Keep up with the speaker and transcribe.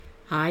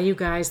Hi, you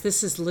guys.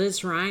 This is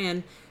Liz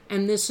Ryan,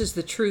 and this is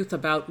the Truth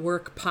About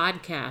Work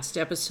podcast,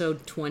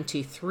 episode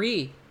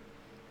 23.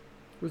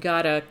 We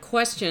got a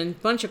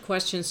bunch of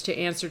questions to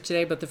answer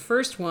today, but the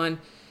first one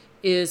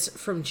is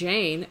from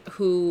Jane,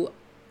 who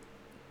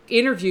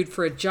interviewed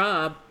for a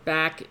job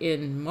back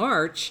in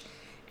March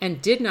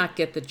and did not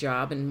get the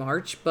job in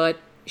March, but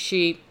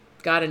she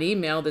got an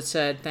email that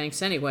said,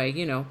 thanks anyway,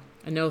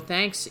 a no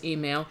thanks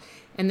email.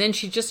 And then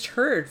she just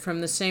heard from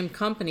the same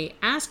company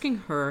asking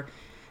her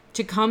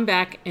to come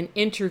back and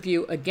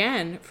interview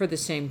again for the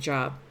same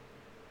job.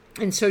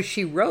 And so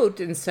she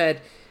wrote and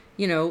said,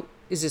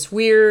 is this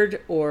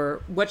weird,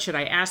 or what should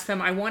I ask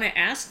them? I want to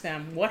ask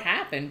them what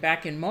happened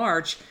back in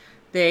March.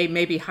 They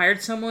maybe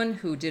hired someone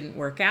who didn't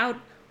work out,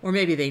 or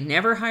maybe they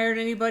never hired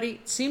anybody.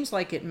 It seems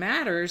like it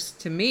matters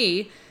to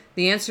me,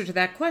 the answer to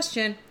that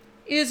question.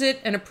 Is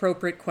it an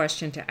appropriate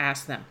question to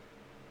ask them?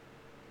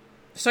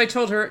 So I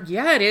told her,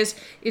 yeah, it is.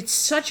 It's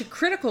such a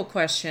critical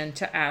question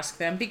to ask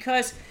them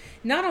because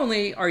not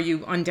only are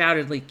you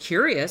undoubtedly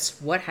curious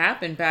what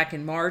happened back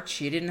in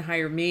March, you didn't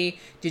hire me,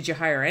 did you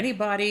hire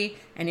anybody?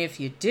 And if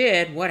you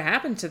did, what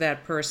happened to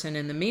that person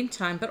in the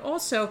meantime? But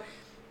also,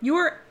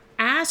 you're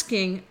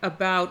asking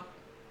about,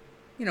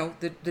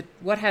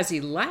 what has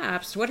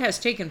elapsed, what has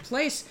taken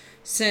place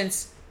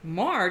since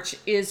March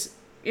is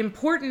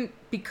important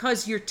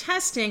because you're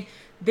testing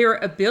their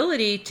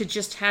ability to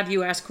just have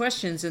you ask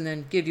questions and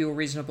then give you a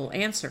reasonable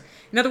answer.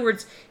 In other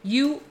words,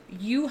 you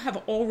have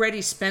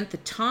already spent the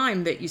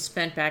time that you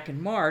spent back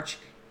in March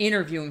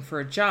interviewing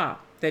for a job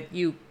that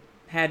you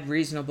had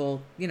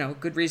reasonable,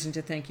 good reason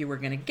to think you were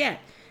going to get.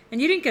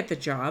 And you didn't get the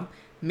job.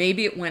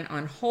 Maybe it went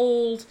on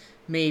hold.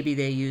 Maybe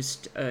they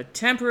used a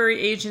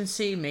temporary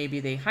agency. Maybe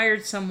they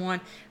hired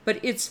someone. But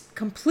it's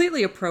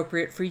completely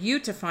appropriate for you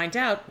to find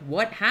out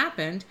what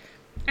happened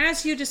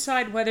as you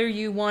decide whether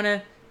you want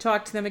to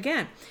talk to them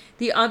again.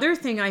 The other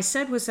thing I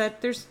said was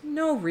that there's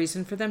no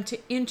reason for them to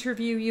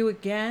interview you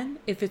again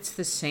if it's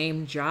the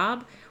same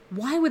job.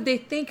 Why would they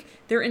think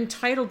they're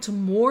entitled to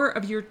more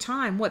of your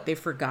time? What, they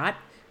forgot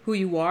who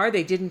you are?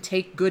 They didn't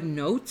take good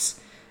notes?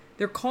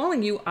 They're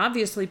calling you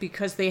obviously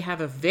because they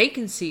have a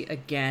vacancy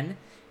again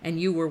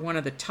and you were one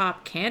of the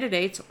top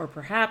candidates, or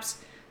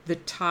perhaps the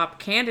top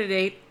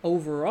candidate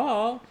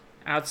overall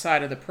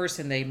outside of the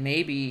person they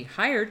maybe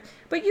hired,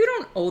 but you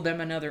don't owe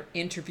them another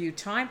interview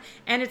time.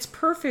 And it's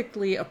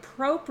perfectly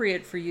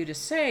appropriate for you to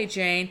say,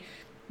 Jane,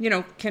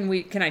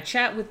 can I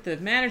chat with the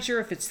manager?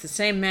 If it's the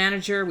same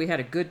manager, we had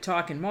a good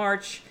talk in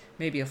March,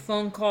 maybe a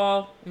phone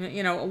call,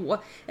 in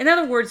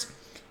other words,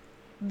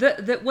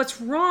 what's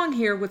wrong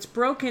here, what's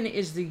broken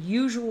is the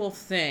usual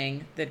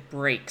thing that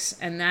breaks.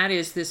 And that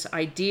is this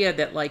idea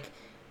that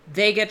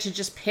they get to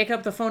just pick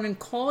up the phone and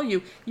call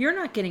you. You're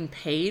not getting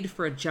paid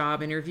for a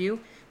job interview.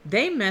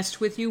 They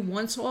messed with you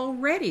once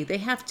already. They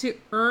have to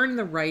earn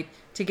the right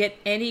to get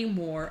any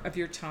more of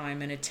your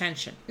time and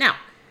attention. Now,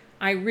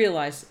 I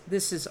realize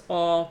this is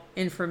all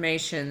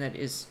information that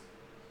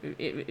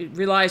it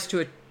relies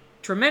to a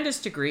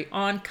tremendous degree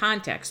on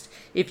context.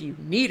 If you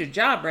need a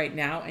job right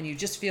now and you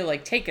just feel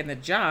like taking the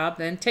job,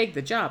 then take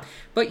the job.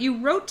 But you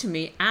wrote to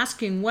me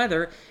asking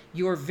whether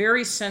your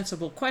very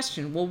sensible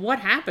question, well, what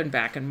happened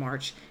back in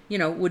March,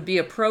 would be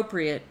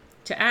appropriate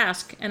to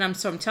ask, and I'm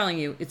telling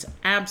you, it's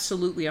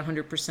absolutely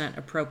 100%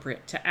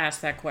 appropriate to ask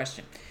that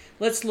question.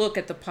 Let's look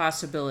at the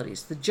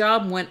possibilities. The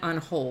job went on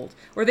hold,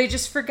 or they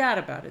just forgot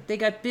about it. They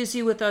got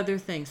busy with other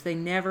things. They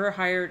never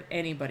hired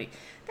anybody.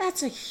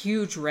 That's a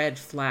huge red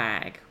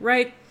flag,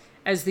 right?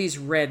 As these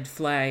red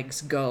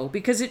flags go,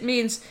 because it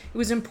means it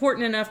was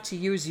important enough to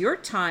use your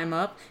time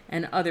up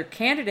and other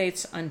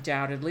candidates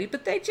undoubtedly,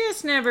 but they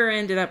just never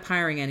ended up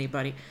hiring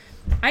anybody.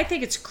 I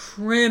think it's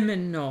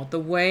criminal the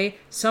way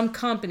some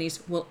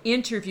companies will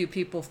interview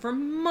people for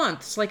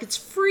months, like it's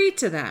free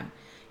to them.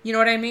 You know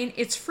what I mean?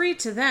 It's free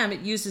to them.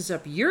 It uses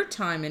up your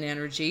time and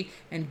energy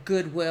and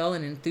goodwill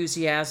and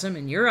enthusiasm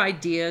and your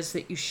ideas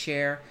that you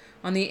share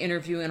on the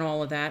interview and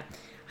all of that.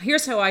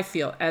 Here's how I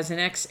feel as an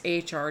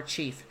ex-HR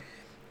chief.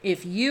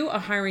 If you, a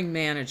hiring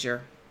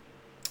manager,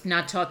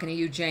 not talking to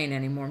you, Jane,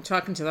 anymore, I'm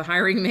talking to the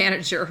hiring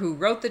manager who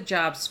wrote the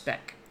job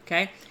spec,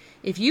 okay?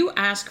 If you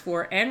ask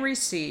for and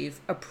receive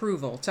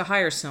approval to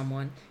hire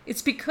someone,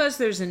 it's because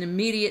there's an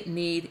immediate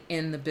need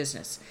in the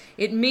business.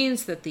 It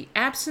means that the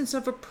absence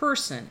of a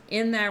person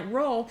in that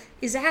role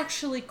is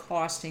actually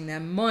costing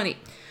them money.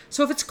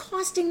 So if it's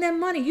costing them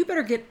money, you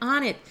better get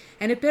on it,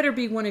 and it better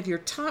be one of your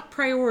top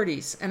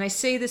priorities. And I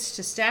say this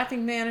to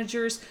staffing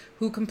managers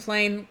who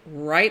complain,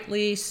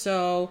 rightly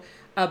so,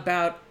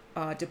 about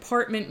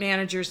department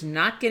managers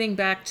not getting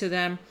back to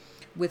them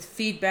with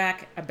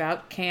feedback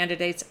about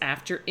candidates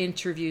after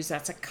interviews.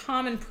 That's a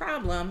common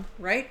problem,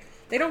 right?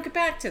 They don't get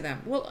back to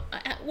them. Well,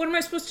 what am I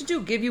supposed to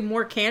do? Give you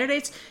more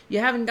candidates? You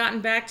haven't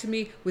gotten back to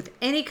me with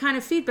any kind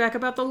of feedback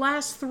about the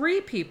last 3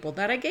 people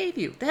that I gave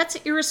you. That's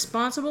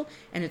irresponsible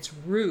and it's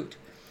rude.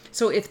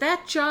 So if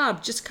that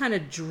job just kind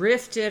of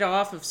drifted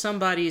off of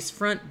somebody's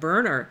front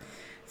burner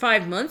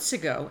 5 months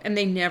ago and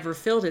they never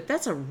filled it,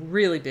 that's a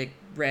really big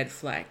red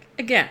flag.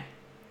 Again,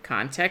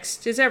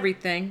 context is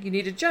everything. You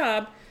need a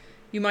job.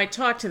 you might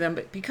talk to them.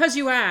 But because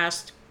you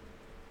asked,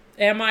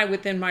 am I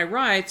within my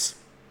rights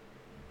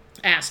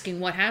asking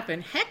what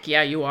happened? Heck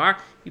yeah, you are.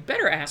 You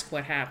better ask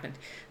what happened.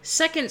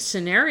 Second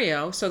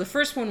scenario, so the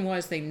first one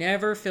was they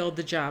never filled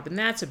the job, and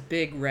that's a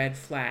big red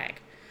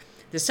flag.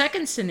 The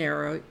second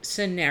scenario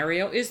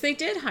is they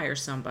did hire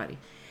somebody,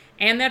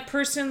 and that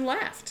person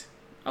left.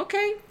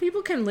 Okay,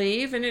 people can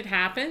leave, and it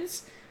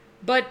happens,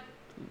 but,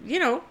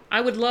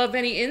 I would love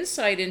any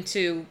insight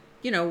into,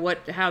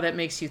 how that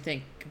makes you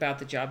think about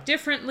the job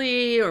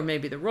differently, or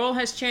maybe the role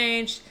has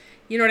changed.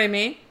 You know what I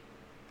mean?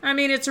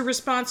 It's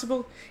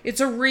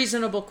a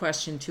reasonable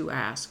question to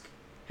ask.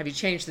 Have you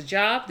changed the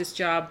job? This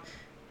job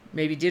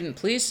maybe didn't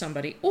please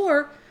somebody.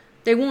 Or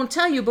they won't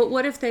tell you, but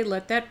what if they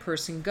let that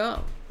person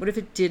go? What if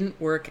it didn't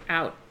work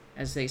out,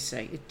 as they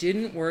say? It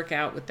didn't work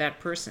out with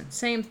that person.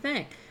 Same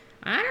thing.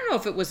 I don't know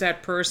if it was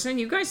that person.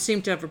 You guys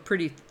seem to have a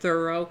pretty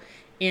thorough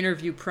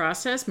interview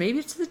process. Maybe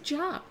it's the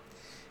job.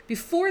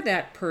 Before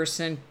that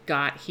person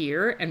got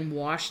here and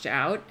washed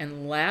out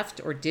and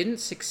left or didn't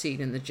succeed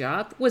in the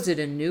job, was it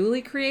a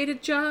newly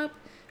created job?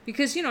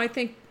 Because, I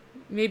think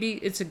maybe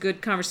it's a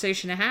good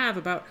conversation to have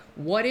about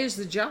what is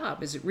the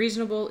job? Is it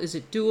reasonable? Is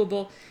it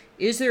doable?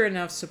 Is there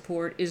enough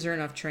support? Is there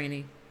enough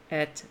training?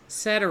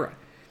 Etc.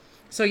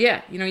 So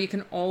yeah, you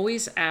can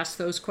always ask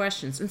those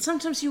questions. And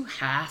sometimes you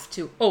have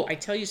to. Oh, I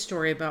tell you a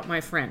story about my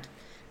friend.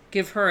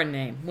 Give her a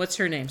name. What's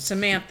her name?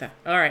 Samantha.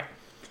 All right.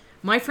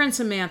 My friend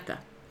Samantha,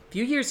 a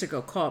few years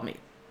ago, called me.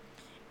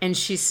 And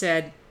she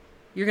said,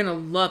 you're going to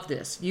love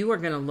this. You are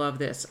going to love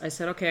this. I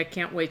said, okay, I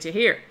can't wait to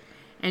hear.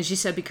 And she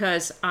said,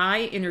 because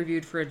I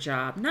interviewed for a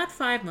job, not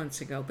 5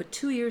 months ago, but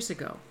 2 years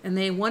ago, and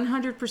they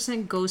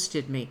 100%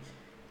 ghosted me.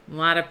 A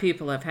lot of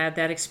people have had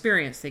that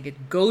experience. They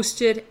get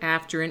ghosted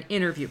after an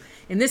interview.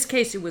 In this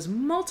case, it was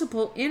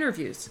multiple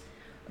interviews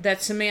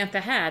that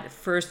Samantha had.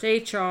 First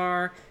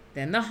HR,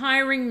 then the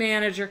hiring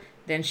manager,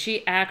 then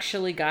she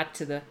actually got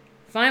to the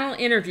final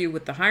interview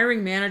with the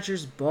hiring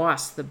manager's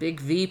boss, the big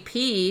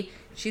VP.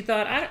 She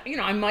thought,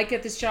 I might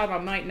get this job, I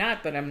might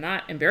not, but I'm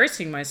not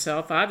embarrassing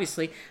myself,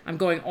 obviously. I'm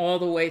going all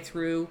the way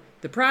through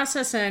the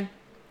process and,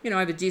 I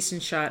have a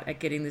decent shot at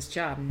getting this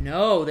job.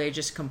 No, they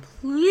just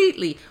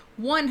completely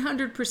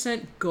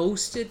 100%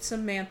 ghosted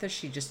Samantha.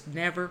 She just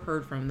never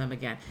heard from them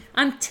again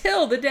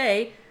until the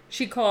day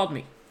she called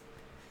me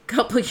a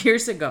couple of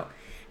years ago.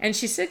 And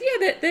she said,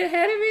 yeah, the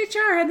head of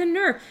HR had the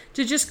nerve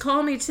to just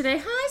call me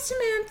today. Hi,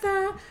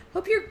 Samantha.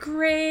 Hope you're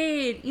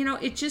great.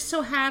 It just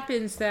so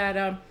happens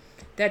that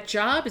that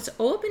job is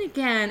open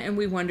again. And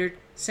we wondered,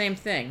 same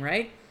thing,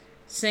 right?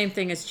 Same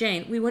thing as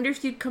Jane. We wondered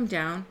if you'd come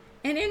down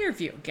and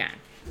interview again.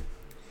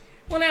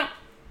 Well, now,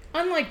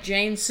 unlike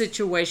Jane's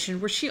situation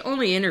where she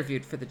only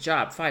interviewed for the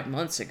job 5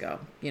 months ago,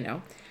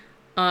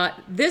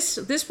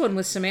 this one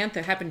with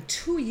Samantha happened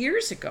 2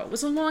 years ago. It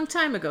was a long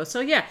time ago. So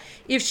yeah,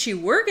 if she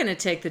were going to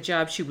take the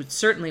job, she would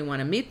certainly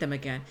want to meet them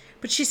again.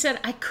 But she said,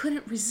 I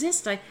couldn't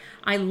resist.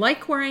 I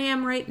like where I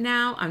am right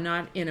now. I'm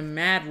not in a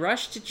mad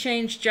rush to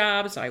change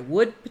jobs. I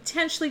would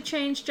potentially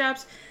change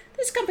jobs.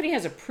 This company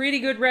has a pretty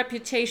good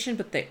reputation,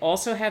 but they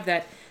also have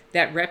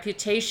that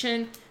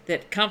reputation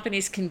that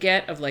companies can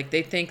get of like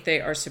they think they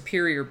are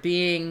superior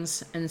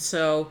beings. And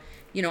so,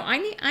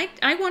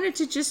 I wanted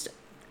to just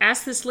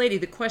ask this lady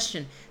the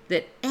question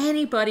that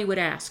anybody would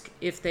ask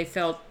if they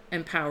felt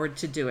empowered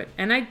to do it.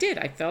 And I did.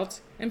 I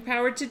felt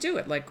empowered to do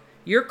it. Like,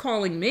 you're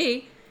calling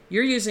me.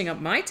 You're using up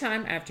my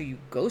time after you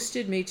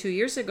ghosted me 2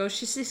 years ago.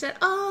 She said,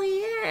 oh,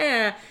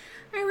 yeah,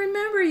 I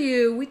remember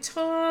you. We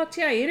talked.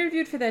 Yeah, I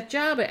interviewed for that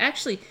job. I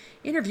actually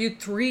interviewed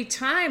 3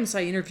 times.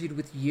 I interviewed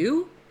with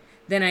you.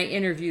 Then I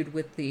interviewed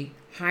with the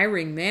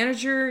hiring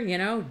manager,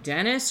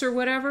 Dennis or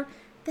whatever.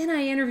 Then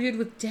I interviewed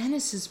with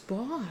Dennis's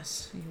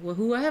boss,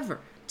 whoever,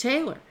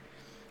 Taylor.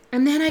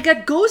 And then I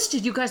got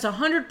ghosted. You guys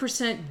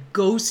 100%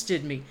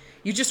 ghosted me.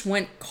 You just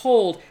went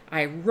cold.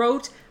 I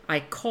wrote,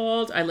 I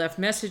called, I left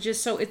messages.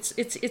 So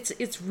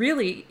it's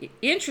really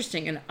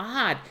interesting and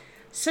odd.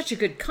 Such a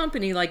good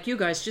company like you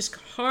guys just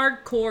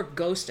hardcore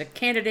ghost a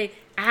candidate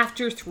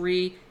after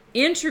 3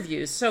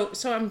 interviews. So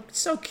I'm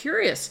so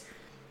curious.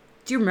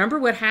 Do you remember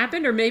what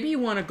happened? Or maybe you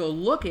want to go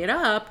look it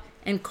up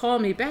and call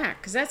me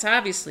back, because that's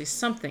obviously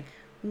something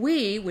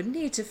we would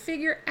need to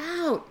figure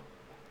out.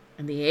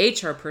 And the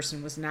HR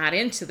person was not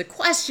into the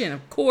question,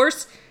 of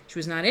course. She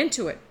was not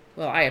into it.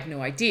 Well, I have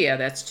no idea.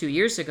 That's 2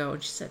 years ago.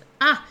 And she said,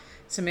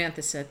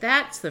 Samantha said,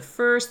 that's the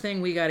first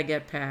thing we got to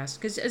get past.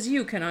 Because as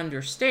you can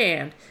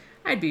understand,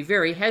 I'd be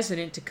very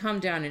hesitant to come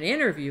down and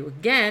interview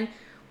again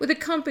with a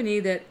company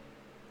that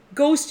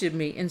ghosted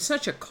me in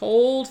such a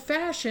cold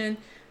fashion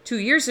 2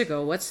 years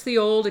ago. What's the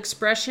old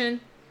expression?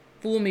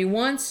 Fool me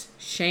once,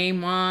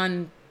 shame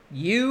on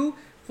you.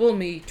 Fool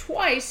me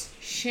twice,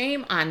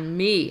 shame on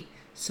me.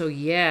 So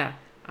yeah,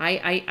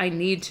 I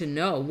need to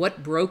know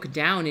what broke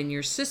down in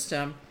your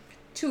system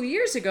 2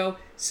 years ago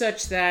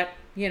such that,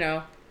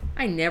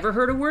 I never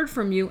heard a word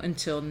from you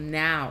until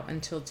now,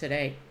 until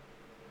today.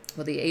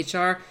 Well, the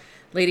HR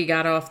lady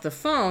got off the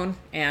phone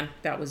and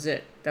that was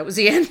it. That was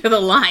the end of the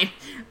line.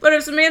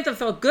 But Samantha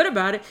felt good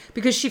about it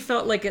because she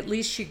felt like at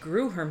least she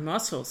grew her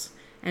muscles.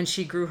 And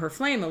she grew her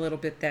flame a little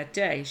bit that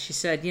day. She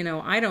said,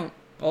 I don't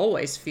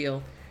always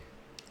feel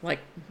like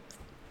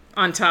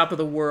on top of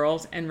the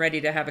world and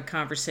ready to have a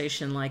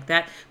conversation like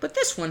that. But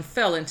this one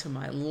fell into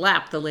my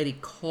lap. The lady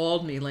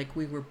called me like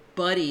we were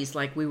buddies,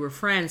 like we were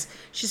friends.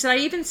 She said, I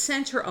even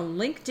sent her a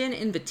LinkedIn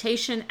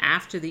invitation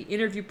after the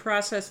interview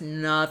process.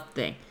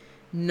 Nothing.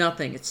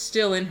 It's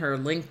still in her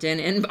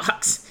LinkedIn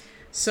inbox.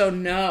 So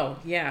no,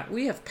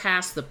 we have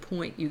passed the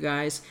point, you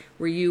guys,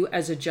 where you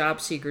as a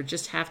job seeker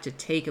just have to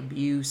take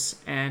abuse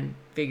and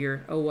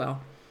figure, oh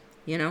well,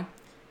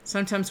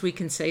 sometimes we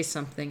can say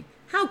something.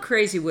 How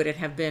crazy would it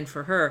have been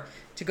for her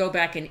to go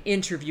back and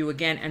interview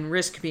again and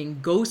risk being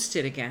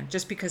ghosted again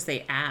just because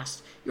they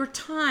asked? Your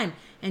time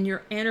and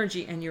your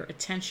energy and your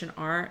attention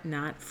are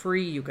not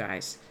free, you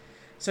guys.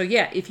 So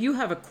if you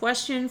have a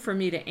question for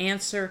me to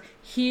answer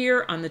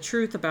here on the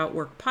Truth About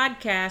Work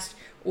podcast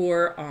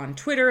or on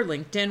Twitter,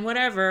 LinkedIn,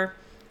 whatever,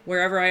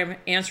 wherever I am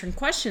answering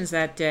questions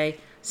that day,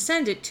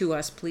 send it to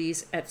us,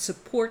 please, at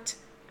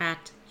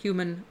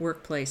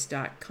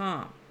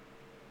support@humanworkplace.com.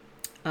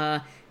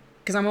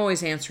 Because I'm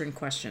always answering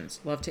questions.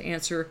 Love to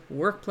answer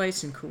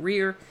workplace and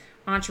career,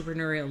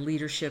 entrepreneurial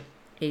leadership,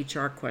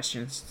 HR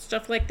questions,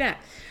 stuff like that.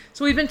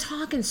 So we've been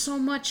talking so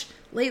much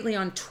lately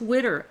on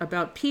Twitter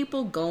about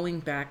people going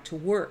back to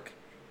work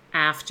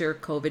after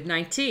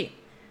COVID-19.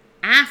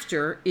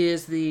 After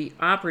is the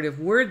operative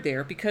word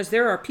there because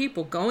there are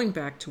people going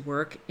back to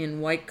work in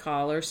white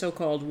collar,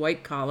 so-called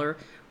white collar,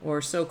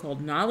 or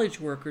so-called knowledge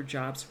worker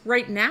jobs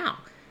right now.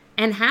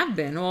 And have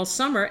been all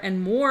summer,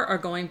 and more are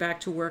going back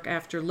to work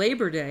after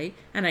Labor Day,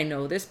 and I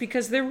know this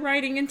because they're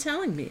writing and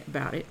telling me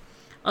about it.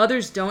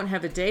 Others don't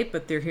have a date,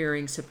 but they're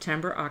hearing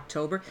September,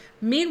 October.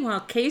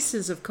 Meanwhile,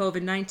 cases of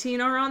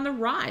COVID-19 are on the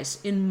rise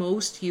in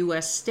most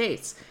U.S.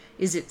 states.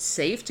 Is it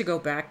safe to go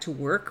back to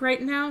work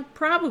right now?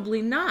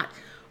 Probably not.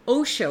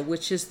 OSHA,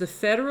 which is the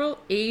federal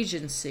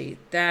agency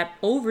that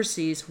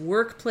oversees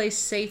workplace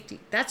safety,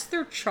 that's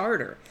their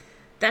charter.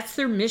 That's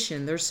their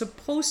mission. They're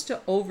supposed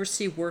to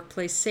oversee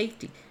workplace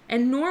safety.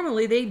 And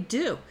normally they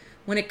do.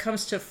 When it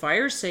comes to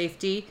fire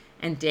safety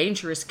and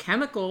dangerous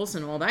chemicals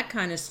and all that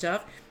kind of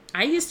stuff,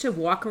 I used to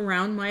walk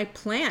around my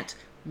plant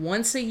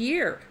once a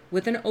year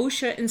with an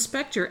OSHA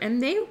inspector,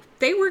 and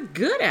they were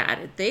good at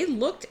it. They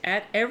looked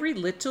at every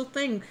little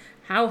thing.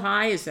 How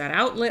high is that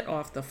outlet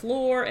off the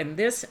floor, and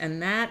this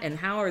and that, and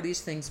how are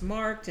these things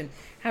marked, and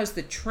how's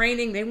the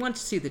training? They want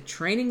to see the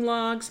training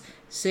logs,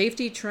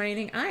 safety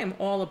training. I am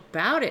all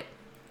about it,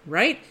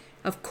 right?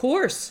 Of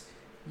course,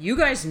 you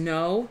guys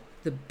know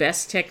the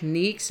best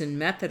techniques and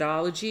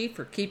methodology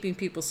for keeping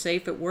people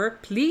safe at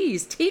work.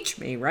 Please teach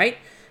me, right?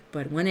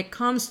 But when it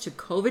comes to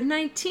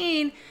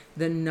COVID-19,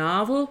 the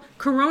novel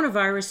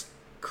coronavirus,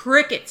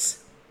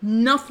 crickets.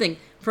 Nothing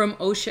from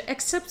OSHA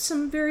except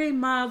some very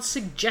mild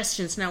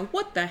suggestions. Now,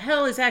 what the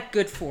hell is that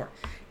good for?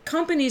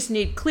 Companies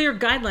need clear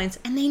guidelines,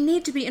 and they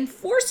need to be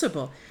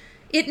enforceable.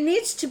 It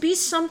needs to be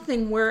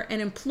something where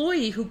an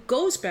employee who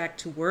goes back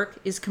to work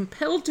is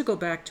compelled to go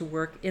back to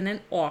work in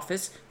an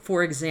office,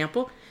 for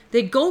example.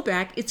 They go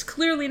back, it's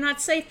clearly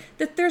not safe,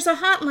 that there's a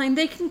hotline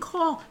they can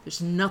call.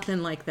 There's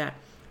nothing like that.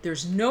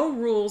 There's no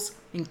rules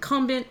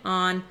incumbent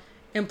on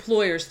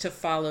employers to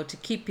follow to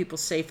keep people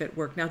safe at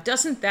work. Now,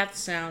 doesn't that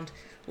sound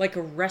like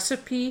a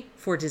recipe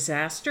for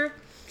disaster?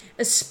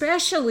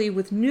 Especially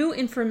with new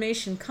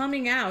information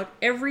coming out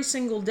every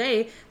single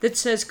day that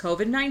says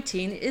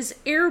COVID-19 is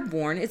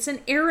airborne. It's an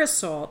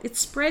aerosol. It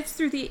spreads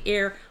through the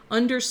air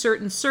under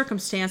certain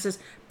circumstances,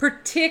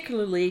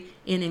 particularly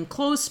in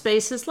enclosed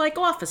spaces like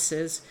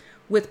offices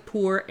with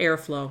poor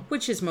airflow,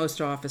 which is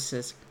most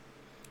offices.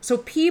 So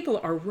people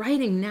are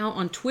writing now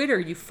on Twitter.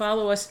 You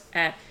follow us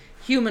at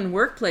Human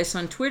Workplace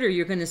on Twitter,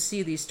 you're going to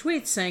see these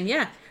tweets saying,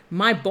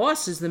 my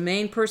boss is the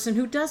main person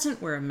who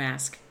doesn't wear a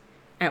mask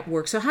at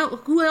work. So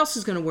who else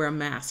is going to wear a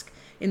mask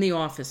in the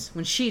office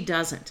when she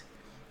doesn't,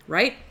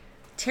 right?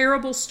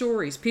 Terrible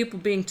stories. People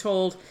being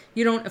told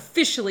you don't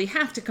officially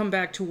have to come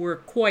back to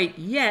work quite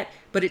yet,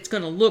 but it's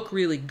going to look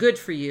really good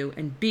for you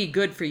and be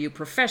good for you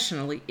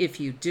professionally if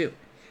you do.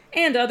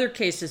 And other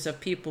cases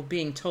of people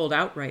being told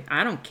outright,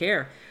 I don't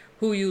care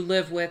who you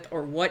live with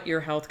or what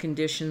your health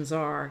conditions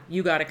are,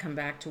 you got to come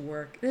back to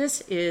work. This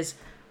is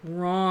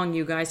wrong,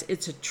 you guys.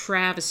 It's a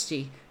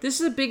travesty. This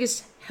is the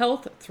biggest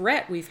health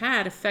threat we've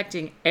had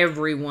affecting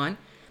everyone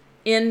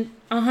in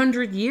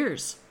 100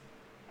 years.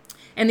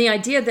 And the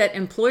idea that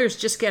employers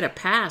just get a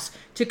pass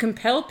to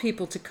compel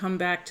people to come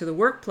back to the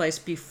workplace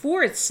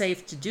before it's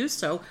safe to do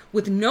so,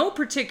 with no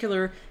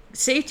particular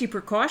safety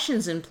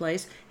precautions in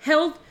place,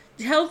 held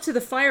to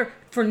the fire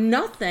for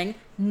nothing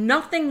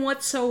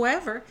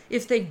whatsoever.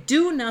 If they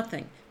do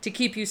nothing to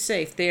keep you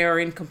safe, they are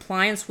in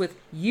compliance with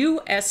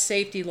U.S.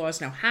 safety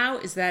laws. Now, how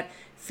is that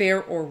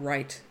fair or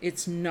right?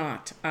 It's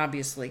not,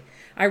 obviously.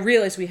 I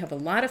realize we have a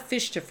lot of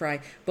fish to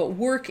fry, but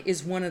work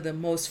is one of the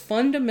most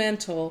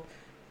fundamental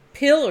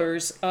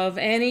pillars of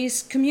any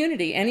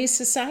community, any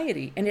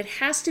society, and it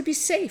has to be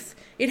safe.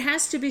 It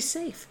has to be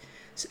safe,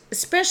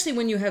 especially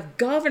when you have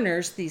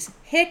governors, these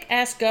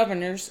hick-ass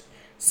governors,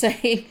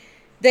 saying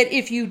that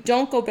if you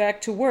don't go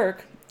back to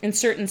work in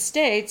certain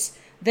states,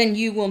 then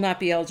you will not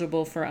be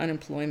eligible for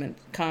unemployment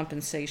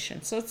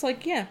compensation. So it's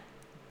like, yeah,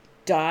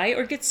 die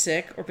or get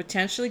sick or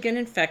potentially get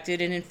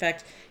infected and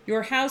infect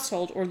your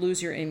household or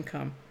lose your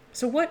income.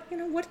 So what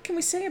can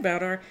we say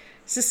about our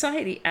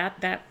society at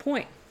that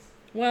point?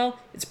 Well,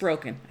 it's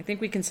broken. I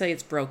think we can say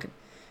it's broken.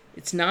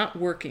 It's not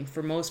working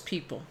for most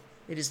people.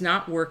 It is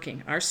not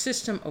working. Our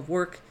system of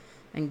work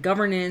and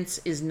governance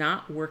is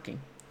not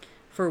working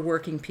for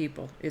working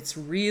people. It's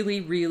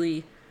really,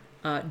 really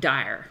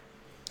dire.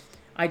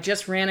 I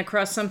just ran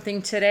across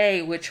something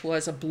today, which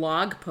was a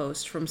blog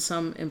post from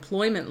some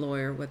employment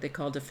lawyer, what they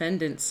call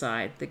defendant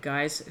side, the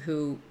guys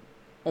who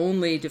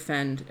only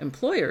defend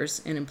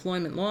employers in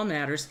employment law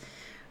matters,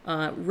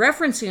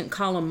 referencing a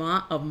column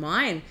of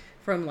mine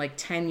from like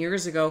 10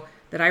 years ago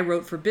that I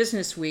wrote for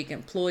Business Week,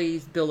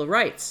 Employees' Bill of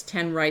Rights,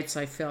 10 rights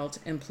I felt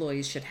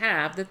employees should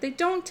have that they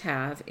don't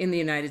have in the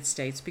United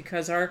States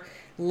because our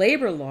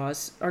labor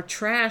laws are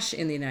trash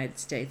in the United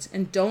States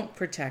and don't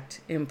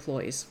protect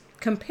employees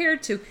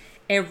compared to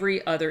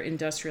every other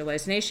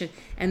industrialized nation.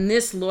 And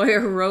this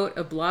lawyer wrote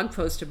a blog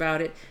post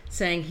about it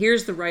saying,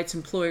 here's the rights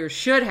employers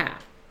should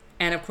have.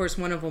 And of course,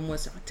 one of them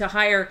was to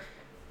hire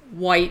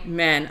white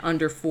men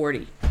under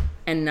 40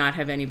 and not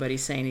have anybody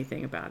say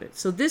anything about it.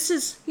 So this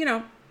is,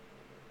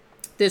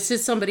 this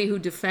is somebody who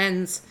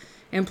defends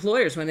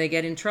employers when they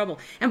get in trouble.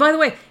 And by the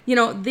way,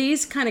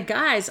 these kind of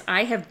guys,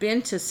 I have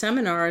been to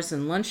seminars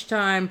and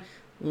lunchtime,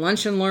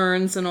 lunch and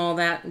learns and all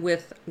that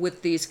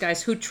with these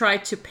guys who try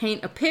to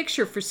paint a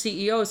picture for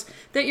CEOs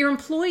that your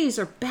employees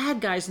are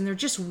bad guys and they're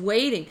just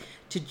waiting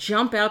to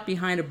jump out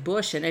behind a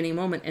bush at any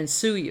moment and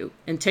sue you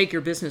and take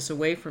your business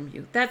away from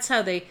you. That's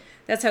how they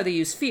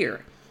use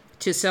fear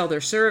to sell their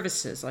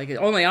services. Like,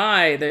 only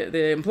I,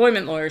 the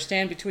employment lawyer,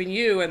 stand between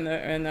you and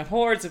the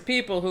hordes of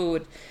people who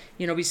would,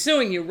 be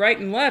suing you right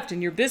and left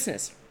in your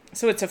business.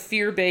 So it's a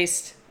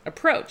fear-based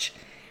approach.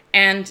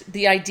 And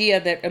the idea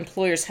that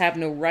employers have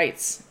no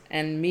rights,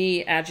 and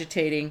me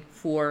agitating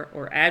for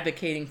or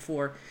advocating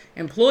for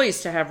employees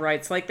to have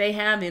rights like they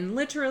have in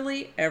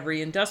literally every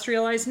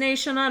industrialized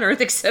nation on earth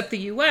except the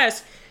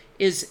U.S.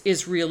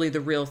 is really the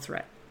real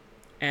threat.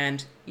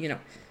 And,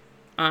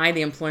 I,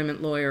 the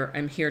employment lawyer,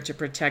 am here to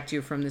protect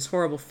you from this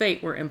horrible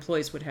fate where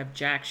employees would have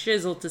jack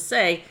shizzle to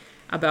say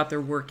about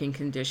their working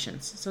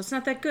conditions. So it's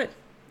not that good.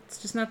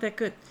 It's just not that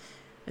good.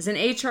 As an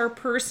HR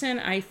person,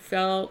 I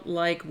felt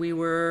like we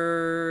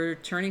were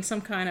turning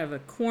some kind of a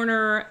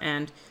corner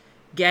and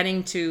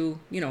getting to,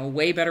 a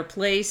way better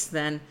place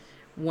than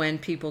when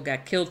people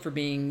got killed for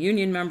being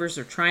union members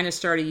or trying to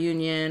start a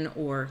union,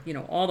 or,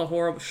 all the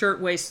horrible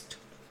shirtwaist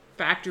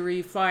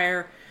factory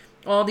fire,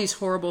 all these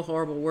horrible,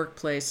 horrible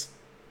workplace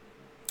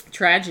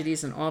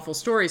tragedies and awful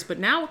stories. But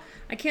now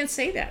I can't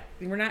say that.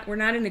 We're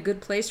not in a good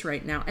place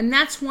right now. And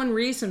that's one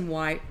reason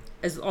why,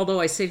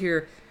 although I sit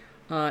here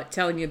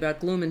telling you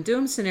about gloom and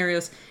doom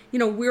scenarios,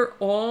 we're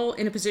all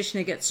in a position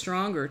to get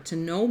stronger, to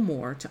know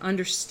more, to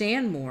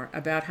understand more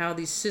about how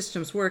these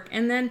systems work,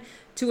 and then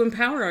to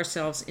empower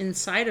ourselves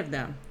inside of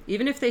them.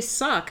 Even if they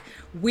suck,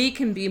 we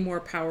can be more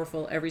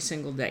powerful every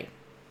single day.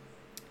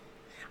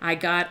 I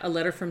got a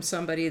letter from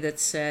somebody that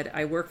said,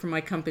 I worked for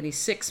my company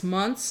 6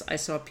 months. I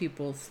saw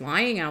people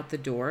flying out the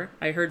door.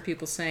 I heard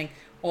people saying,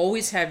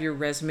 always have your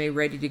resume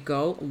ready to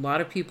go. A lot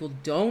of people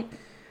don't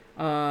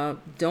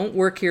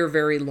work here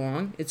very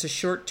long. It's a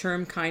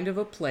short-term kind of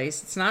a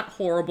place. It's not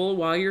horrible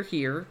while you're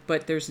here,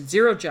 but there's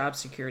zero job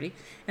security.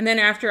 And then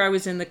after I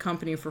was in the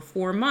company for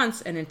 4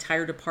 months, an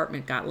entire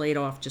department got laid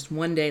off, just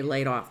one day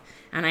laid off.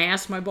 And I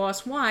asked my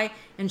boss why,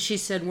 and she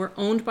said, we're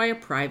owned by a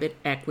private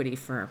equity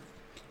firm.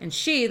 And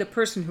she, the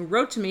person who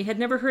wrote to me, had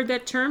never heard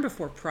that term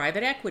before,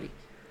 private equity.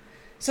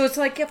 So it's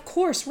like, of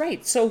course,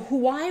 right. So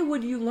why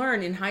would you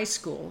learn in high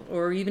school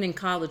or even in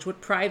college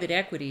what private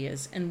equity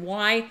is, and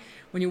why,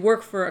 when you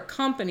work for a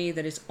company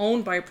that is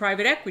owned by a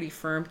private equity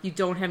firm, you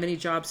don't have any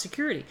job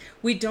security?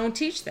 We don't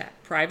teach that.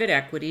 Private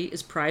equity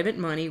is private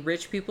money,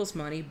 rich people's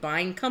money,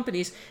 buying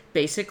companies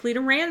basically to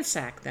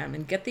ransack them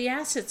and get the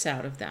assets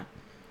out of them,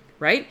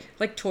 right?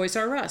 Like Toys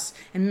R Us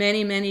and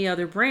many, many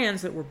other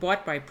brands that were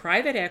bought by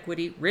private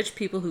equity, rich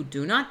people who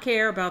do not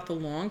care about the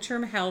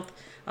long-term health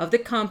of the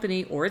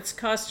company or its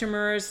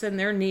customers and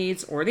their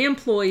needs, or the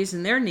employees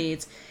and their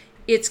needs.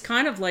 It's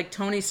kind of like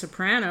Tony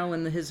Soprano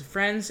and his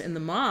friends in the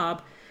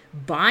mob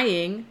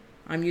buying,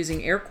 I'm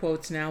using air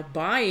quotes now,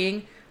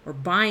 buying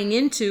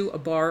into a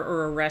bar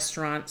or a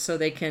restaurant so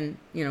they can,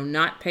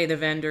 not pay the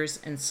vendors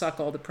and suck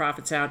all the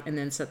profits out and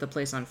then set the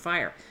place on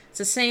fire. It's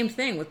the same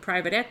thing with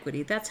private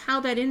equity. That's how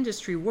that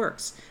industry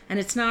works, and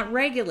it's not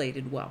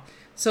regulated well.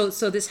 So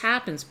this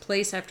happens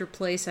place after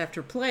place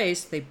after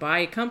place. They buy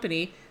a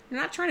company. They're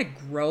not trying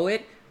to grow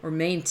it or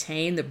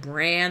maintain the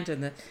brand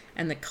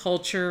and the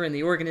culture and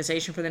the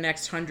organization for the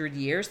next 100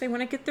 years. They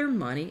want to get their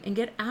money and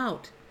get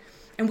out.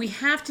 And we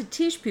have to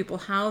teach people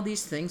how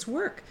these things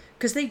work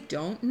because they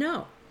don't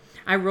know.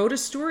 I wrote a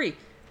story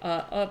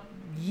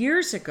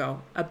years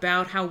ago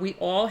about how we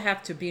all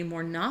have to be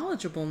more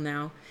knowledgeable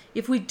now.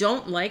 If we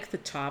don't like the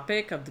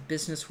topic of the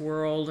business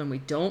world and we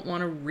don't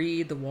want to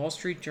read the Wall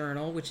Street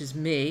Journal, which is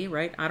me,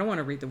 right? I don't want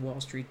to read the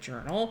Wall Street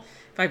Journal.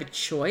 If I have a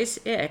choice,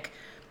 ick.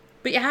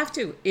 But you have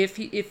to. If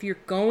you're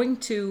going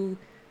to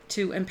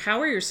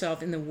empower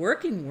yourself in the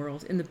working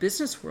world, in the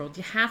business world,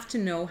 you have to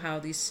know how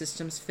these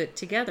systems fit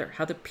together,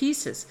 how the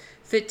pieces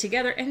fit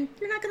together. And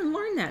you're not going to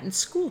learn that in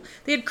school.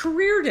 They had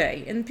career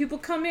day and people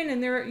come in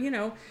and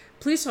they're,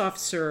 police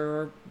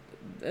officer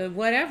or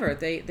whatever.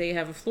 They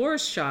have a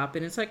florist shop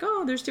and it's like,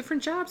 oh, there's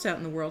different jobs out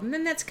in the world. And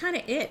then that's kind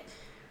of it.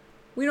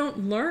 We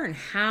don't learn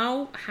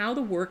how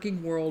the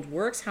working world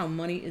works, how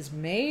money is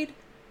made,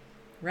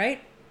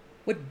 right?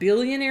 What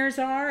billionaires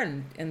are,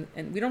 and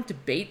we don't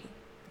debate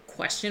the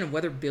question of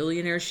whether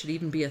billionaires should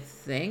even be a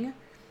thing,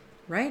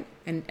 right?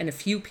 And a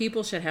few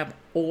people should have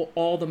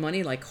all the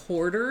money, like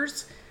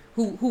hoarders,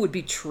 who would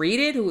be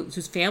treated,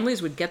 whose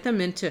families would get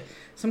them into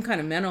some kind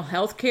of mental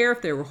health care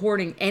if they were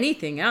hoarding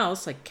anything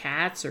else, like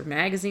cats or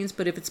magazines.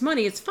 But if it's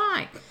money, it's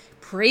fine.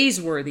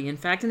 Praiseworthy, in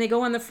fact, and they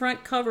go on the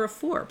front cover of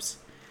Forbes.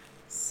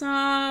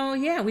 So,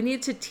 yeah, we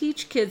need to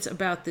teach kids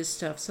about this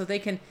stuff so they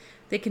can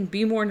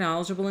be more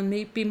knowledgeable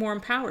and be more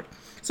empowered.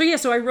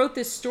 So I wrote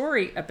this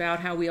story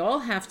about how we all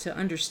have to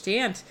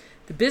understand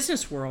the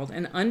business world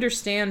and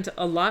understand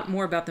a lot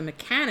more about the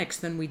mechanics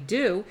than we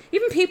do.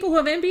 Even people who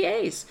have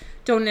MBAs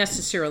don't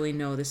necessarily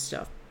know this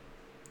stuff.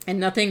 And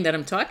nothing that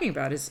I'm talking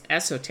about is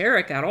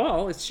esoteric at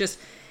all. It's just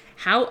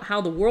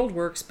how the world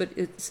works, but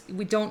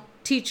we don't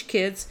teach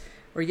kids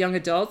or young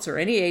adults or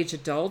any age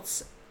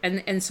adults.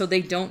 And so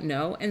they don't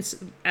know. And so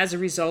as a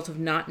result of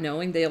not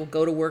knowing, they'll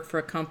go to work for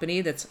a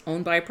company that's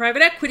owned by a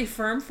private equity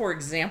firm, for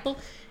example,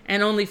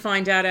 and only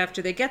find out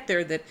after they get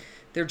there that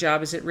their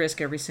job is at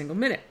risk every single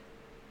minute.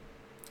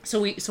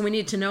 So we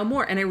need to know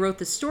more. And I wrote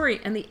this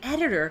story, and the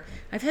editor,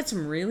 I've had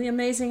some really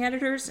amazing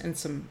editors and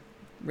some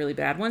really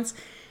bad ones.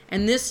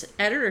 And this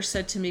editor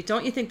said to me,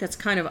 don't you think that's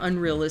kind of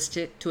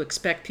unrealistic to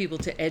expect people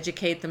to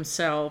educate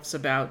themselves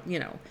about,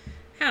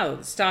 how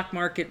the stock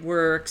market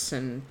works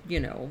and,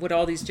 what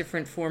all these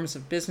different forms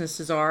of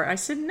businesses are? I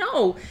said,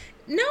 no,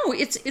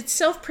 it's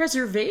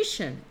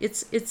self-preservation.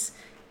 It's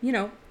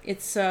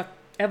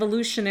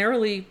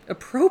evolutionarily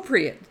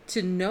appropriate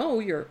to know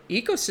your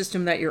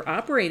ecosystem that you're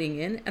operating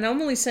in. And I'm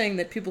only saying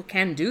that people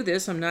can do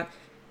this. I'm not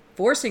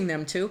forcing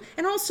them to.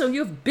 And also,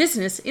 you have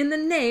business in the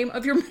name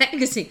of your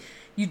magazine.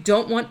 You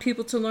don't want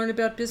people to learn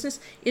about business?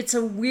 It's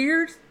a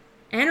weird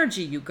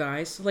energy, you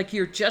guys. Like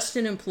you're just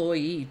an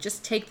employee.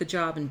 Just take the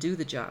job and do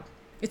the job.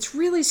 It's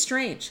really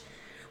strange.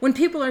 When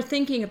people are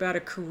thinking about a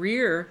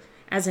career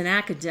as an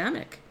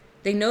academic,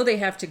 they know they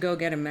have to go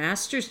get a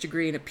master's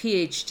degree and a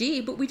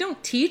PhD, but we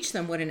don't teach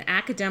them what an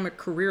academic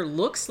career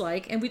looks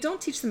like, and we don't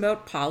teach them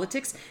about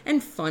politics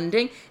and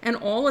funding and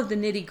all of the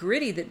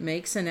nitty-gritty that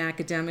makes an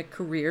academic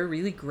career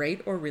really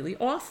great or really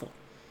awful.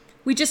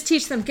 We just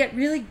teach them, get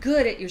really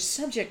good at your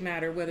subject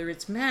matter, whether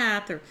it's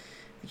math or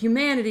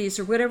humanities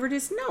or whatever it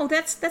is. No,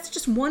 that's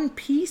just one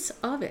piece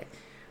of it.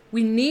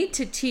 We need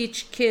to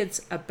teach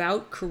kids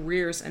about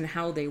careers and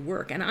how they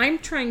work. And I'm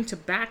trying to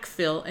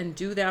backfill and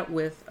do that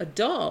with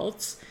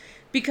adults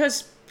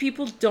because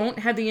people don't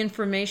have the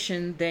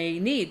information they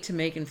need to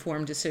make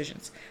informed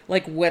decisions,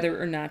 like whether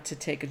or not to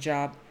take a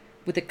job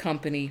with a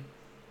company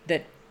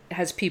that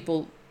has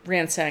people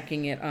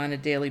ransacking it on a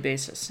daily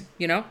basis,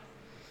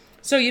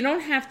 So you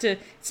don't have to,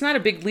 it's not a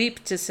big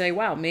leap to say,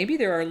 wow, maybe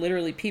there are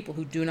literally people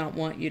who do not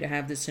want you to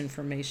have this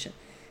information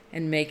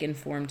and make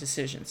informed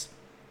decisions.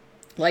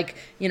 Like,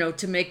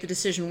 to make the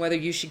decision whether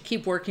you should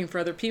keep working for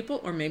other people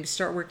or maybe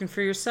start working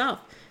for yourself.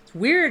 It's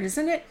weird,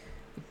 isn't it?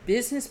 The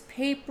business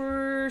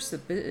papers,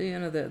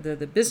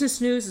 the business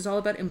news is all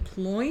about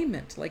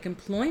employment. Like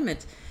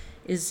employment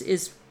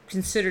is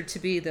considered to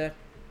be the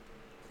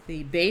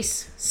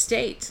base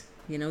state.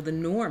 The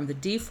norm, the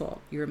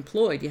default. You're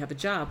employed, you have a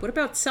job. What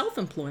about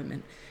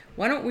self-employment?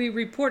 Why don't we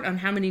report on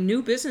how many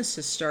new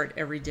businesses start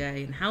every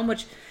day and how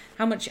much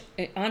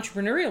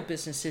entrepreneurial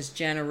business is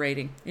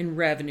generating in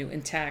revenue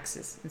and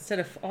taxes, instead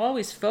of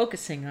always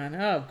focusing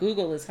on,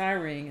 Google is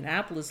hiring and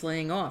Apple is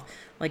laying off,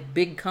 like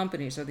big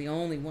companies are the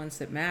only ones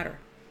that matter.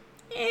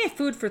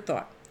 Food for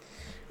thought.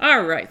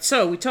 All right,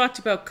 so we talked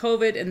about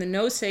COVID and the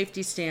no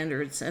safety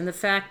standards and the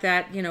fact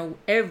that,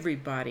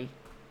 everybody,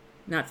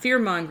 not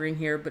fear-mongering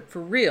here, but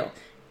for real,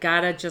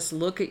 gotta just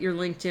look at your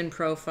LinkedIn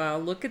profile,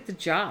 look at the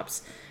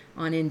jobs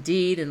on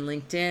Indeed and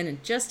LinkedIn,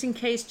 and just in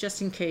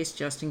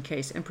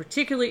case, and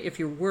particularly if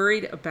you're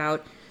worried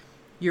about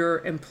your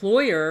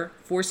employer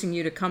forcing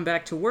you to come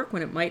back to work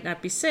when it might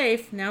not be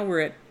safe. Now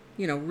we're at,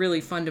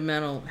 really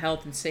fundamental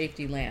health and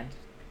safety land,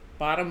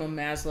 bottom of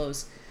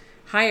Maslow's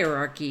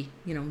hierarchy.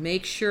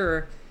 Make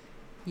sure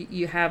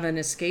you have an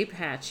escape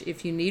hatch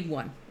if you need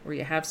one, or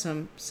you have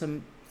some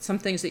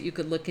things that you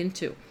could look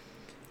into.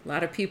 A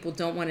lot of people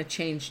don't want to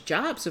change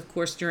jobs, of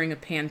course, during a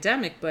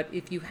pandemic, but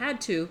if you had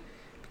to,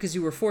 because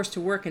you were forced to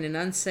work in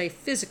an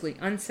physically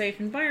unsafe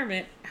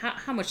environment,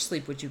 how much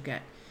sleep would you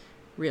get?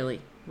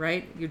 Really,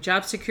 right? Your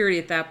job security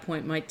at that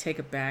point might take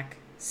a back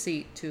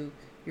seat to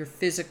your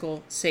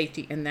physical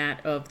safety and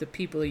that of the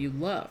people you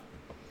love.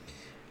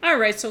 All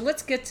right, so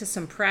let's get to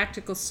some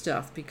practical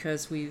stuff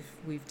because we've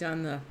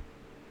done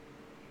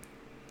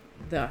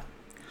the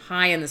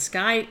high in the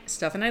sky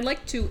stuff, and I'd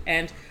like to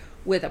end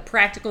with a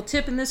practical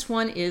tip, and this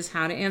one is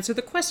how to answer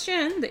the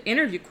question, the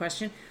interview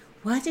question,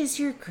 what is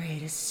your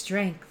greatest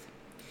strength?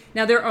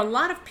 Now, there are a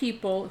lot of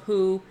people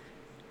who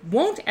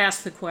won't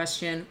ask the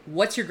question,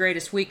 what's your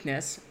greatest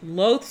weakness?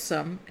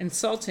 Loathsome,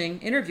 insulting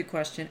interview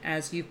question,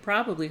 as you've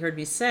probably heard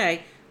me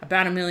say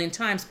about 1,000,000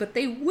 times, but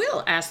they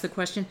will ask the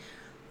question,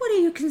 what do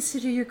you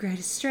consider your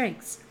greatest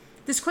strengths?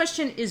 This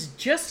question is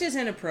just as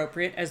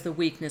inappropriate as the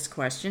weakness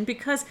question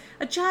because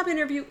a job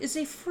interview is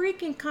a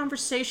freaking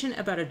conversation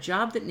about a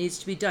job that needs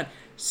to be done.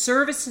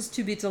 Services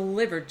to be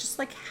delivered, just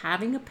like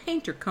having a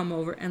painter come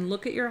over and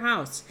look at your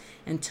house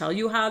and tell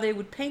you how they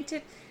would paint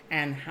it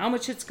and how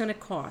much it's going to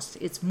cost.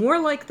 It's more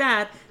like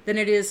that than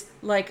it is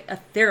like a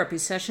therapy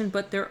session,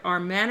 but there are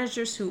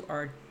managers who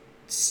are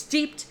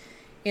steeped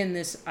in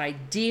this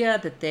idea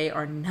that they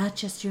are not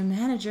just your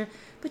manager,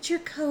 but your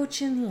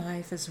coach in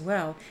life as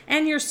well,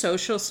 and your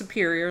social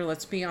superior,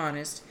 let's be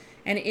honest,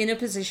 and in a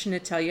position to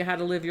tell you how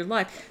to live your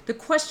life. The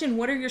question,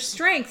 what are your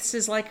strengths,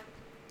 is like,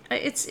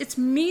 it's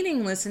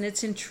meaningless and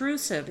it's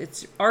intrusive.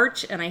 It's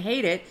arch and I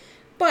hate it,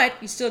 but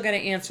you still got to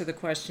answer the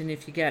question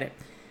if you get it.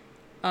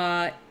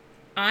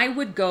 I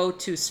would go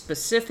to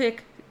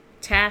specific,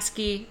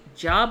 tasky,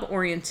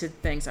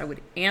 job-oriented things. I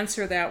would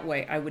answer that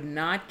way. I would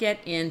not get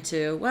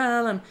into,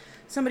 well, I'm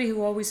somebody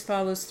who always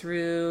follows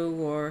through,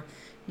 or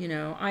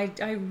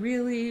I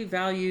really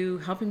value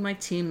helping my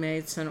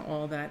teammates and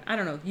all that. I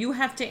don't know. You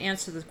have to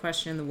answer the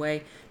question in the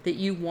way that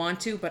you want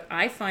to, but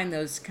I find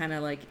those kind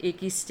of like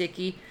icky,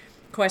 sticky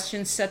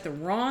questions set the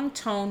wrong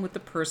tone with the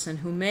person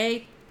who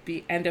may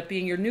end up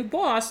being your new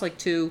boss like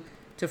 2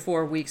 to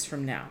 4 weeks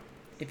from now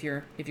if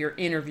you're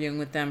interviewing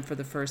with them for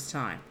the first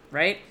time,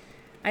 right?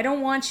 I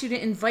don't want you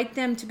to invite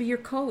them to be your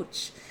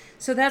coach.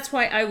 So that's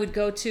why I would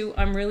go to,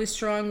 I'm really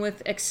strong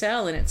with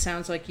Excel, and it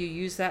sounds like you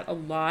use that a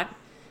lot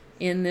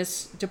in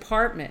this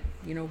department.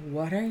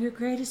 What are your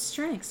greatest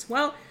strengths?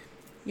 Well,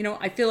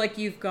 I feel like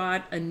you've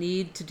got a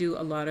need to do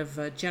a lot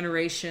of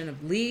generation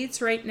of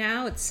leads right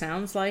now. It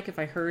sounds like, if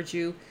I heard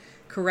you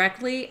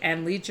correctly,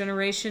 and lead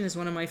generation is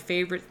one of my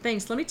favorite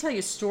things. Let me tell you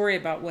a story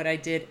about what I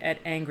did at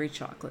Angry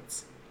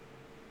Chocolates,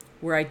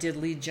 where I did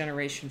lead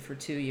generation for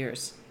 2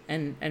 years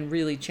and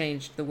really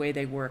changed the way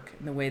they work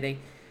and the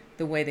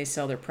way they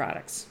sell their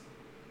products.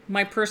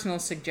 My personal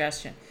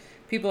suggestion,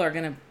 people are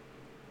going to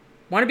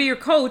want to be your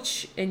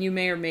coach, and you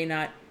may or may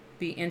not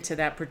be into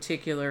that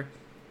particular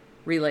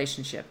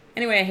relationship.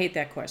 Anyway, I hate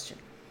that question.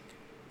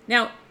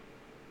 Now,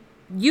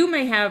 you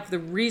may have the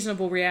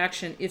reasonable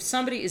reaction if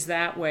somebody is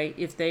that way,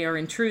 if they are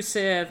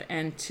intrusive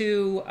and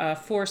too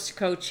forced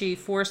coachy,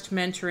 forced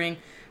mentoring,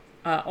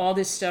 all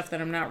this stuff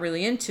that I'm not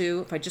really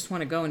into. If I just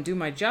want to go and do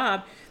my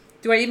job,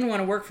 do I even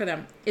want to work for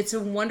them? It's a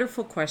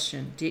wonderful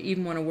question. Do you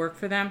even want to work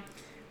for them?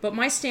 But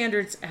my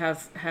standards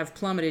have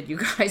plummeted, you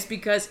guys,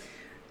 because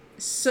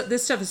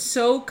this stuff is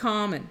so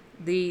common.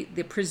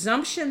 The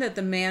presumption that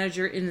the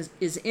manager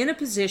is in a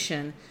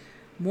position,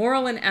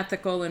 moral and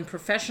ethical and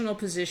professional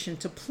position,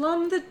 to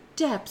plumb the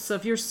depths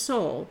of your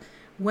soul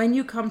when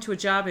you come to a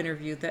job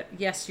interview, that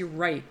yes, you're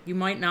right, you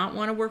might not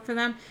want to work for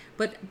them,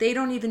 but they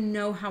don't even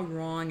know how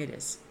wrong it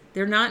is.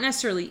 They're not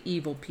necessarily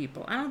evil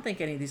people. I don't think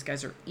any of these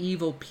guys are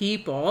evil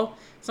people.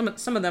 Some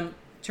of them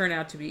turn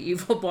out to be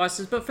evil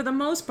bosses, but for the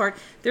most part,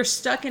 they're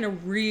stuck in a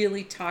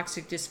really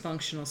toxic,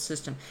 dysfunctional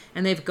system.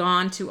 And they've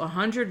gone to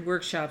 100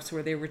 workshops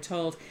where they were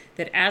told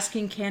that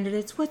asking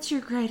candidates, what's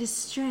your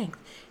greatest strength,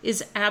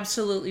 is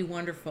absolutely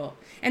wonderful.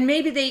 And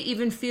maybe they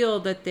even feel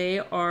that they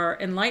are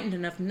enlightened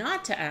enough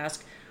not to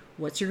ask,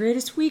 what's your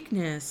greatest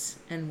weakness?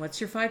 And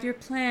what's your 5-year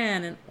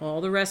plan? And all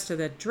the rest of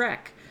that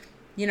dreck.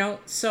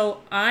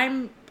 So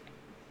I'm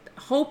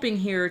hoping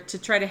here to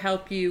try to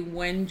help you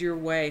wend your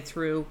way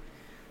through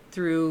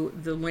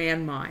the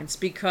landmines,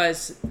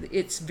 because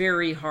it's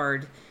very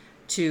hard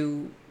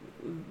to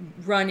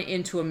run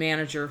into a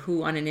manager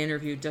who on an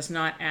interview does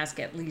not ask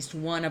at least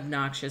one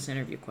obnoxious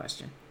interview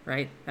question,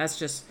 right? That's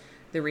just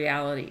the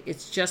reality.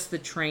 It's just the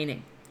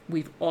training.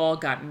 We've all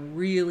gotten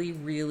really,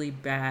 really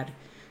bad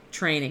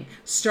training,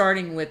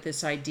 starting with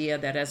this idea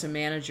that as a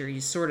manager,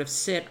 you sort of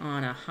sit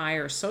on a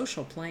higher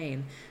social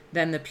plane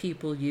than the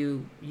people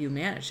you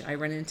manage. I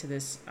run into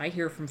this. I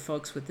hear from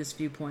folks with this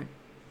viewpoint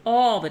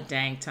all the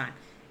dang time,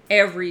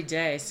 every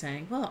day,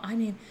 saying, well, I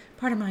mean,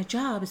 part of my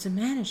job as a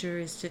manager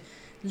is to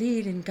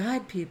lead and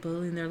guide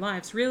people in their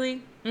lives.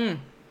 Really?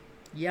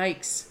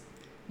 Yikes.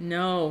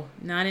 No,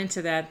 not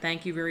into that.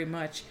 Thank you very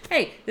much.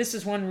 Hey, this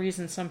is one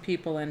reason some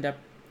people end up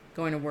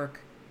going to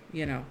work,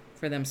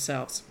 for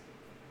themselves.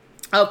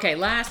 Okay,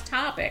 last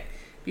topic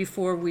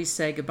before we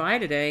say goodbye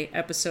today.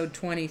 Episode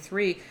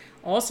 23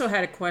 also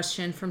had a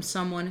question from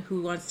someone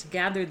who wants to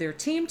gather their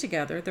team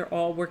together. They're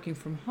all working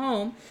from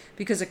home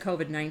because of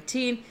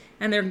COVID-19,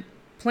 and they're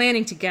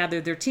planning to gather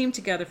their team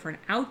together for an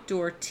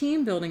outdoor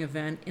team building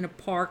event in a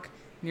park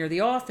near the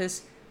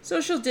office,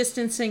 social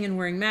distancing and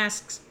wearing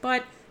masks,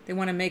 but they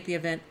want to make the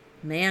event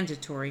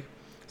mandatory.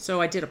 So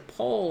I did a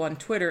poll on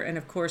Twitter, and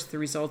of course the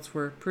results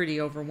were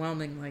pretty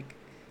overwhelming. Like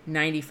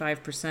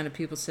 95% of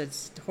people said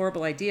it's a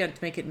horrible idea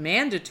to make it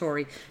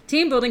mandatory.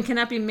 Team building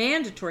cannot be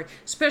mandatory,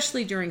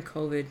 especially during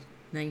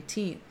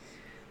COVID-19.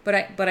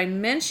 But I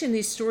mention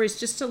these stories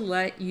just to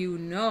let you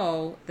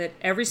know that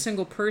every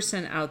single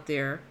person out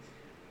there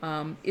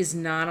is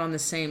not on the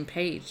same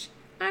page.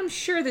 I'm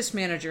sure this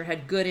manager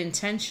had good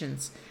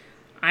intentions.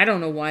 I don't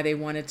know why they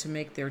wanted to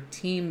make their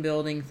team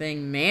building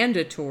thing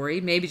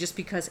mandatory, maybe just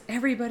because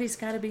everybody's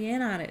got to be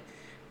in on it.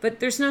 But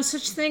there's no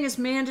such thing as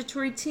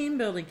mandatory team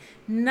building.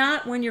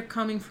 Not when you're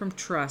coming from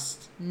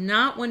trust.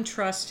 Not when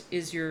trust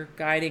is your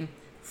guiding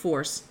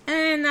force.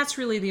 And that's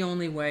really the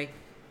only way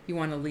you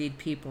want to lead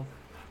people.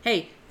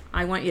 Hey,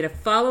 I want you to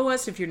follow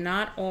us if you're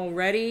not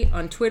already.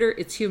 On Twitter,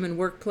 it's Human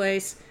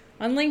Workplace.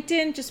 On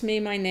LinkedIn, just me,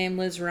 my name,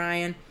 Liz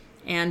Ryan.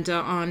 And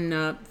on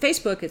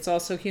Facebook, it's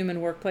also Human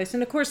Workplace.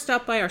 And of course,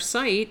 stop by our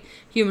site,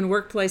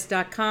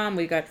 humanworkplace.com.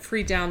 We got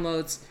free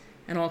downloads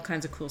and all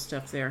kinds of cool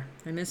stuff there.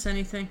 Did I miss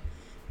anything?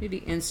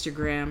 Maybe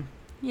Instagram.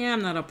 Yeah,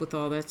 I'm not up with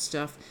all that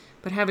stuff.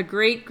 But have a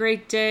great,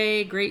 great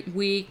day, great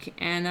week,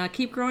 and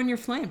keep growing your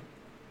flame.